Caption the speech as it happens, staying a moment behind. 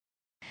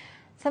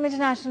Some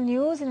international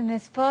news. In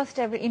his first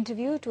ever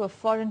interview to a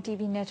foreign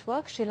TV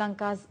network, Sri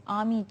Lanka's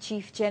Army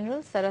Chief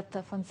General General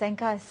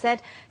Fonseka has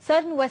said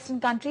certain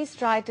Western countries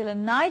tried till a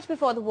night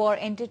before the war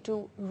ended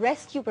to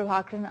rescue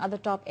Prabhakaran and other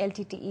top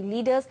LTTE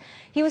leaders.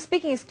 He was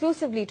speaking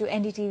exclusively to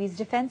NDTV's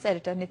defence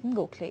editor Nitin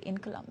Gokhale in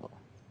Colombo.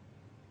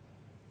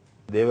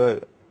 They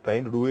were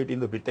trying to do it in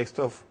the pretext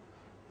of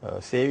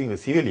saving the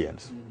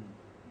civilians.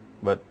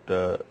 But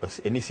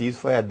any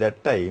ceasefire at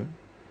that time,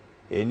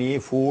 any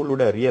fool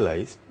would have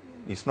realized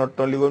it's not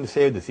only going to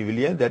save the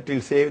civilians, that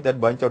will save that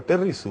bunch of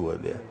terrorists who were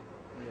there.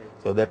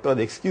 So that was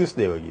the excuse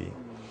they were giving.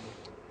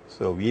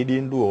 So we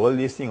didn't do all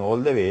these things all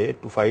the way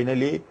to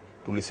finally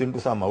to listen to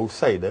some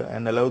outsider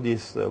and allow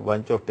this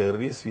bunch of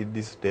terrorists with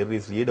this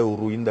terrorist leader who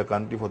ruined the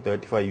country for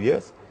 35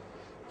 years,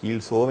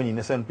 killed so many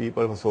innocent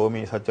people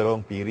for such a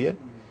long period.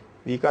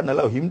 We can't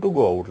allow him to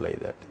go out like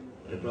that.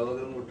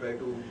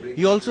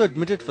 He also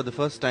admitted for the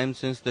first time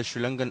since the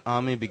Sri Lankan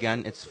army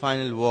began its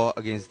final war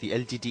against the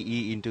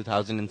LTTE in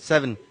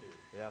 2007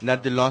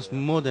 that they lost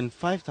more than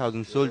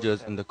 5,000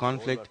 soldiers in the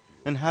conflict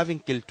and having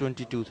killed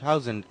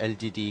 22,000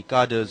 LTTE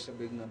cadres.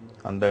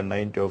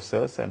 190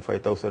 officers and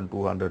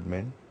 5,200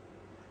 men.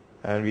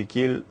 And we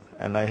killed,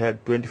 and I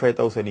had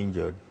 25,000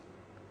 injured.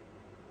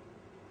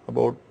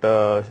 About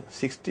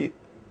 60%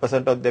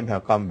 of them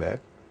have come back.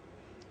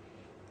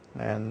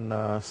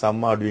 And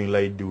some are doing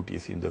light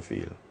duties in the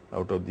field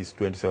out of these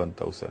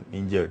 27,000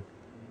 injured.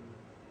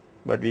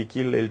 But we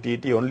killed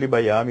LTT only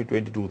by army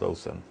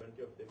 22,000.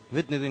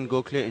 With Nitin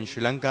Gokhale in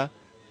Sri Lanka,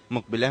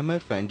 Mukbil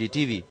Ahmed for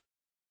NDTV.